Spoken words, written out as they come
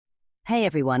Hey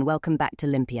everyone, welcome back to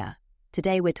Limpia.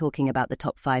 Today we're talking about the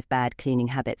top 5 bad cleaning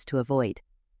habits to avoid.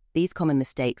 These common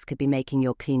mistakes could be making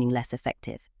your cleaning less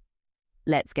effective.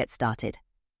 Let's get started.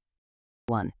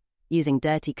 1. Using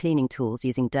dirty cleaning tools.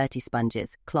 Using dirty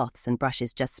sponges, cloths and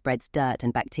brushes just spreads dirt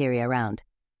and bacteria around.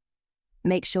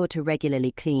 Make sure to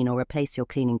regularly clean or replace your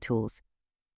cleaning tools.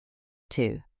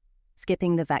 2.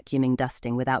 Skipping the vacuuming.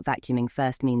 Dusting without vacuuming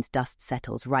first means dust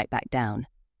settles right back down.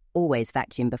 Always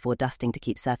vacuum before dusting to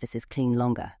keep surfaces clean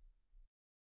longer.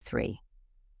 3.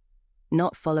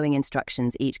 Not following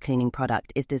instructions. Each cleaning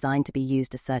product is designed to be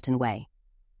used a certain way.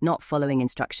 Not following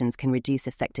instructions can reduce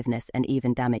effectiveness and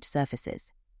even damage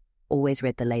surfaces. Always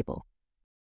read the label.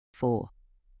 4.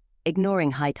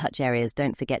 Ignoring high-touch areas.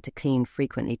 Don't forget to clean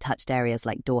frequently touched areas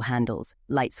like door handles,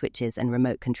 light switches and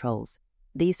remote controls.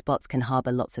 These spots can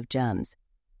harbor lots of germs.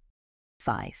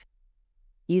 5.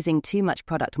 Using too much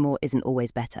product. More isn't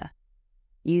always better.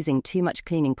 Using too much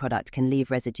cleaning product can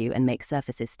leave residue and make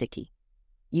surfaces sticky.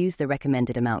 Use the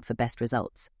recommended amount for best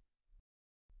results.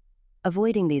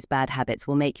 Avoiding these bad habits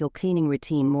will make your cleaning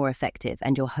routine more effective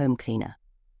and your home cleaner.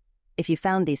 If you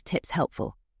found these tips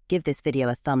helpful, give this video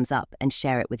a thumbs up and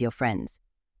share it with your friends.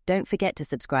 Don't forget to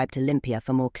subscribe to Limpia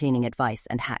for more cleaning advice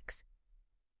and hacks.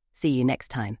 See you next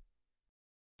time.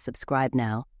 Subscribe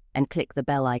now and click the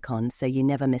bell icon so you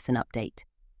never miss an update.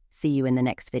 See you in the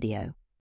next video.